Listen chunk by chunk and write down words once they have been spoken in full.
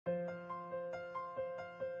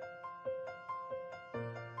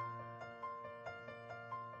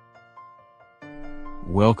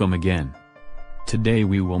Welcome again. Today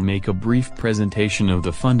we will make a brief presentation of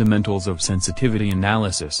the fundamentals of sensitivity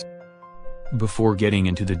analysis. Before getting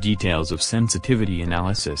into the details of sensitivity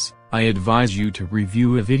analysis, I advise you to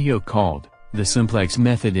review a video called The Simplex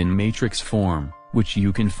Method in Matrix Form, which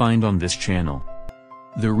you can find on this channel.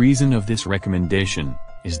 The reason of this recommendation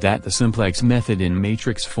is that the simplex method in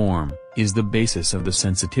matrix form is the basis of the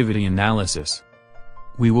sensitivity analysis.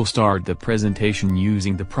 We will start the presentation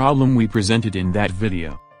using the problem we presented in that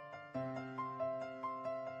video.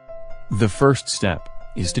 The first step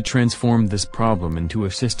is to transform this problem into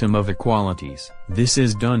a system of equalities. This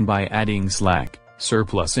is done by adding slack,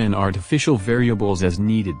 surplus and artificial variables as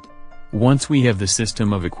needed. Once we have the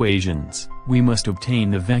system of equations, we must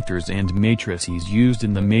obtain the vectors and matrices used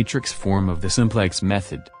in the matrix form of the simplex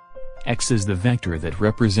method. X is the vector that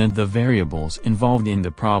represent the variables involved in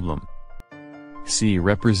the problem. C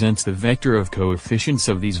represents the vector of coefficients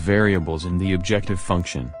of these variables in the objective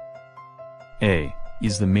function. A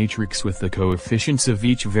is the matrix with the coefficients of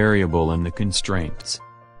each variable and the constraints.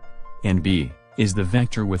 And B is the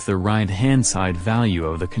vector with the right-hand side value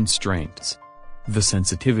of the constraints. The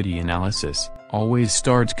sensitivity analysis always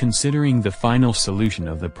starts considering the final solution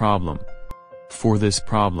of the problem. For this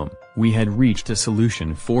problem, we had reached a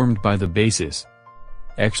solution formed by the basis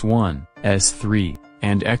x1, s3,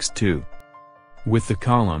 and x2. With the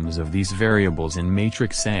columns of these variables in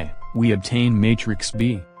matrix A, we obtain matrix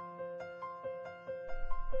B.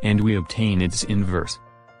 And we obtain its inverse.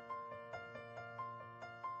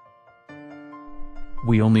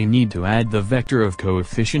 We only need to add the vector of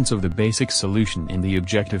coefficients of the basic solution in the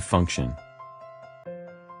objective function.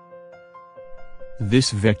 This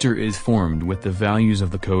vector is formed with the values of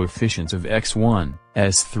the coefficients of x1,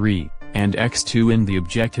 s3, and x2 in the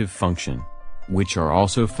objective function, which are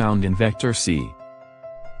also found in vector C.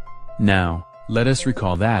 Now, let us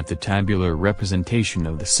recall that the tabular representation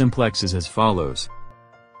of the simplex is as follows.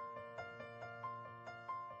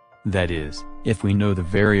 That is, if we know the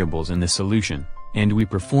variables in the solution, and we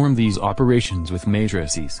perform these operations with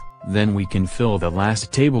matrices, then we can fill the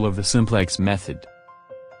last table of the simplex method.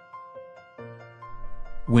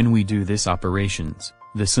 When we do this operations,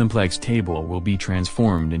 the simplex table will be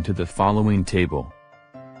transformed into the following table.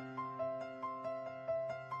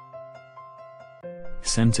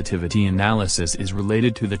 Sensitivity analysis is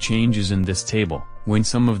related to the changes in this table, when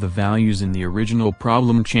some of the values in the original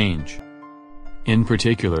problem change. In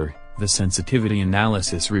particular, the sensitivity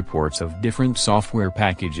analysis reports of different software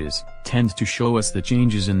packages tend to show us the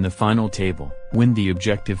changes in the final table when the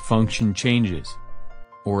objective function changes,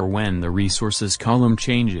 or when the resources column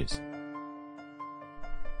changes.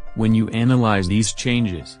 When you analyze these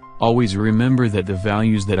changes, always remember that the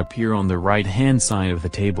values that appear on the right-hand side of the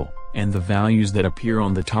table, and the values that appear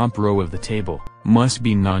on the top row of the table, must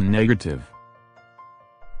be non-negative.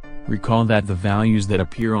 Recall that the values that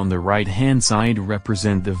appear on the right-hand side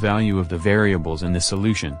represent the value of the variables in the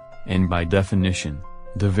solution, and by definition,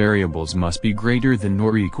 the variables must be greater than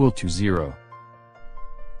or equal to 0.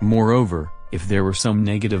 Moreover, if there were some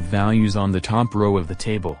negative values on the top row of the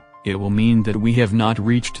table, it will mean that we have not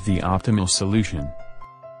reached the optimal solution.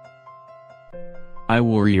 I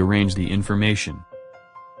will rearrange the information.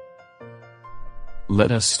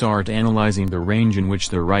 Let us start analyzing the range in which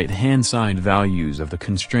the right-hand side values of the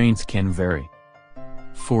constraints can vary.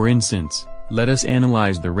 For instance, let us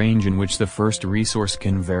analyze the range in which the first resource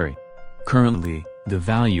can vary. Currently, the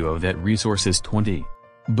value of that resource is 20.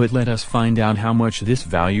 But let us find out how much this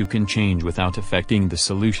value can change without affecting the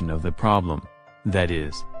solution of the problem. That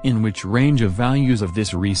is, in which range of values of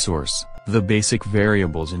this resource, the basic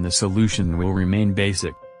variables in the solution will remain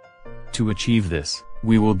basic. To achieve this,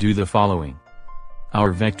 we will do the following.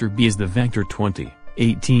 Our vector B is the vector 20,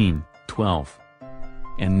 18, 12.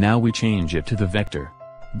 And now we change it to the vector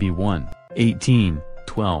B1, 18,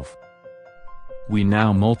 12. We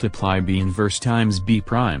now multiply B inverse times B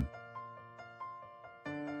prime.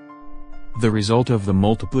 The result of the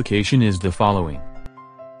multiplication is the following.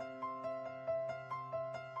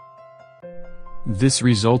 This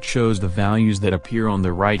result shows the values that appear on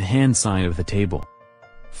the right-hand side of the table.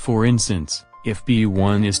 For instance, if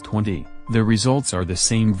B1 is 20, the results are the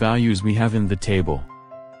same values we have in the table.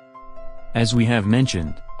 As we have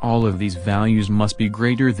mentioned, all of these values must be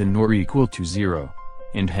greater than or equal to 0.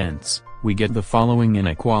 And hence, we get the following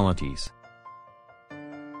inequalities.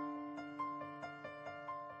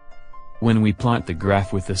 When we plot the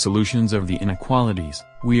graph with the solutions of the inequalities,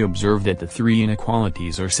 we observe that the three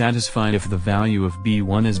inequalities are satisfied if the value of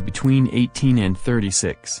B1 is between 18 and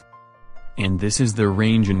 36. And this is the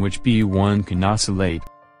range in which B1 can oscillate.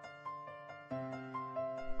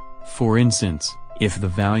 For instance, If the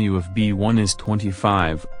value of b1 is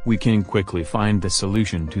 25, we can quickly find the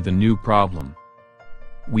solution to the new problem.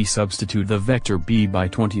 We substitute the vector b by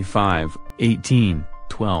 25, 18,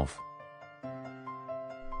 12.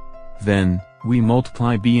 Then, we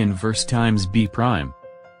multiply b inverse times b prime.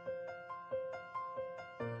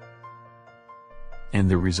 And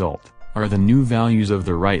the result are the new values of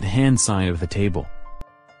the right-hand side of the table.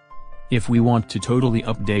 If we want to totally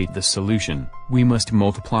update the solution, we must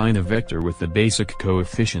multiply the vector with the basic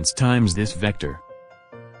coefficients times this vector.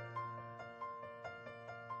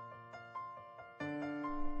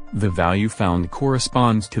 The value found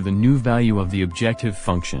corresponds to the new value of the objective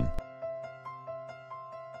function.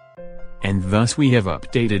 And thus we have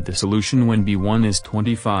updated the solution when b1 is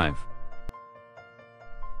 25.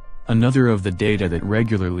 Another of the data that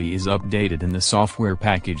regularly is updated in the software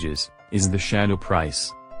packages is the shadow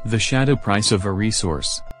price. The shadow price of a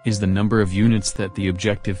resource is the number of units that the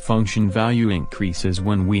objective function value increases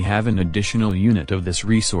when we have an additional unit of this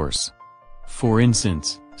resource. For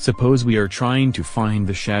instance, suppose we are trying to find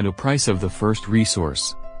the shadow price of the first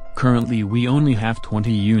resource. Currently we only have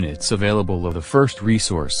 20 units available of the first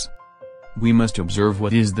resource. We must observe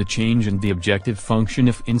what is the change in the objective function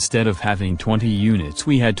if instead of having 20 units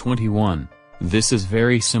we had 21. This is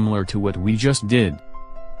very similar to what we just did.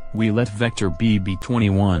 We let vector b be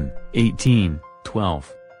 21, 18,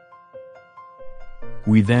 12.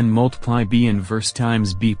 We then multiply b inverse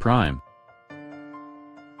times b prime.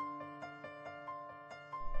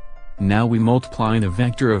 Now we multiply the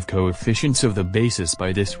vector of coefficients of the basis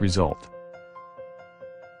by this result.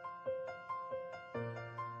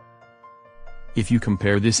 If you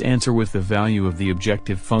compare this answer with the value of the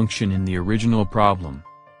objective function in the original problem,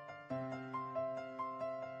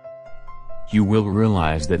 you will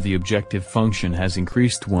realize that the objective function has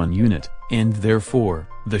increased 1 unit, and therefore,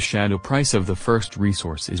 the shadow price of the first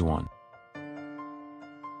resource is 1.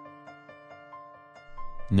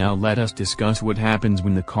 Now let us discuss what happens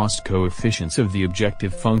when the cost coefficients of the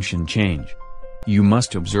objective function change. You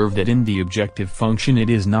must observe that in the objective function it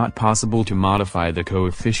is not possible to modify the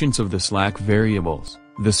coefficients of the slack variables,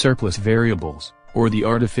 the surplus variables, or the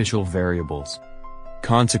artificial variables.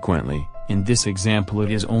 Consequently, in this example it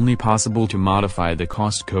is only possible to modify the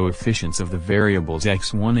cost coefficients of the variables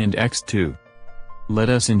x1 and x2. Let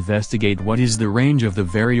us investigate what is the range of the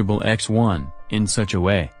variable x1, in such a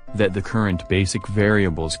way, that the current basic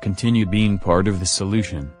variables continue being part of the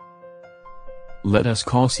solution. Let us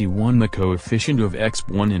call c1 the coefficient of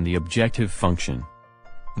x1 in the objective function.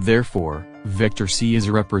 Therefore, vector c is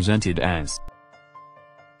represented as.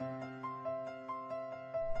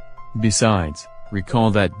 Besides,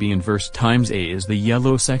 recall that b inverse times a is the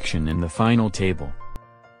yellow section in the final table.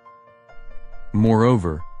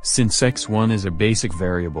 Moreover, since x1 is a basic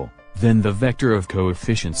variable, then the vector of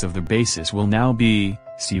coefficients of the basis will now be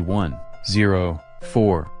c1, 0,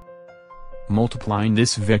 4. Multiplying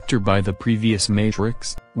this vector by the previous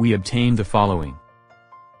matrix, we obtain the following.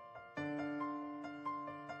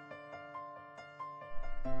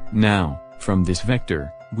 Now, from this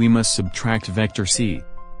vector, we must subtract vector c.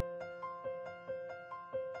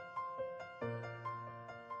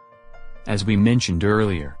 As we mentioned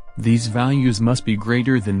earlier, these values must be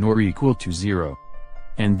greater than or equal to 0.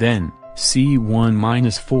 And then, c1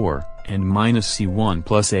 minus 4, and minus c1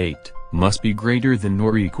 plus 8, must be greater than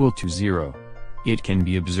or equal to 0. It can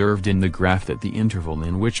be observed in the graph that the interval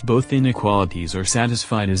in which both inequalities are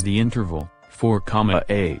satisfied is the interval, 4,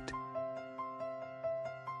 8.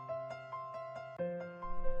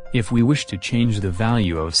 If we wish to change the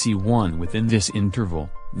value of c1 within this interval,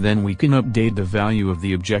 then we can update the value of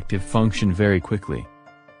the objective function very quickly.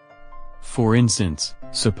 For instance,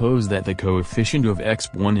 suppose that the coefficient of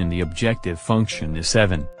x1 in the objective function is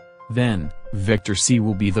 7. Then, vector c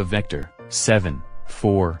will be the vector 7,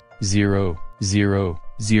 4, 0, 0,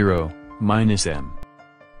 0, minus m.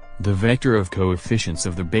 The vector of coefficients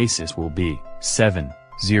of the basis will be 7,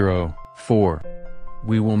 0, 4.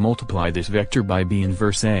 We will multiply this vector by b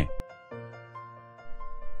inverse a.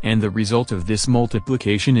 And the result of this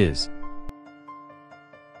multiplication is.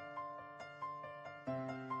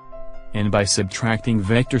 And by subtracting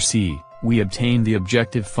vector c, we obtain the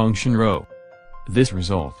objective function rho. This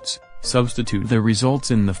results, substitute the results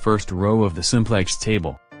in the first row of the simplex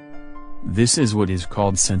table. This is what is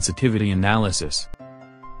called sensitivity analysis.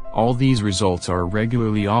 All these results are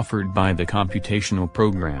regularly offered by the computational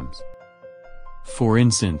programs. For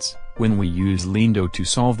instance, when we use Lindo to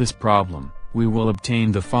solve this problem, we will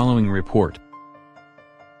obtain the following report.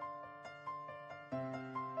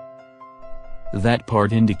 That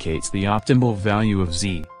part indicates the optimal value of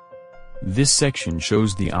z. This section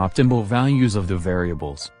shows the optimal values of the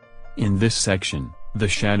variables. In this section, the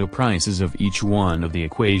shadow prices of each one of the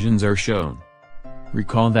equations are shown.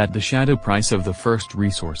 Recall that the shadow price of the first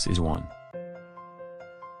resource is 1.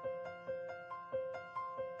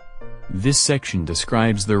 This section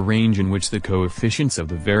describes the range in which the coefficients of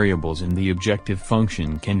the variables in the objective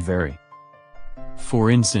function can vary. For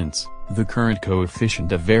instance, the current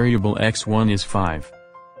coefficient of variable x1 is 5.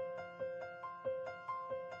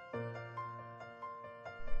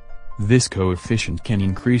 This coefficient can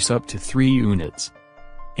increase up to 3 units,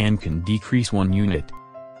 and can decrease 1 unit,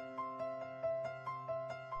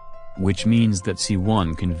 which means that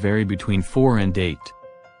C1 can vary between 4 and 8.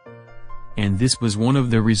 And this was one of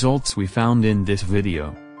the results we found in this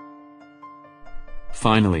video.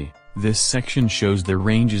 Finally, this section shows the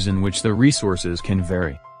ranges in which the resources can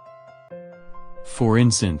vary. For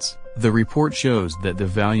instance, the report shows that the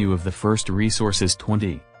value of the first resource is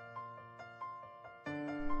 20.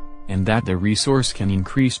 And that the resource can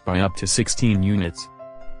increase by up to 16 units,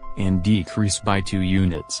 and decrease by 2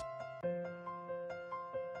 units.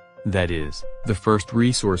 That is, the first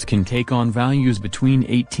resource can take on values between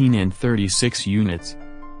 18 and 36 units.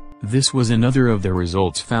 This was another of the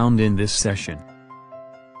results found in this session.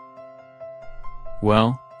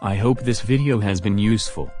 Well, I hope this video has been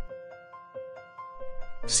useful.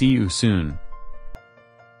 See you soon.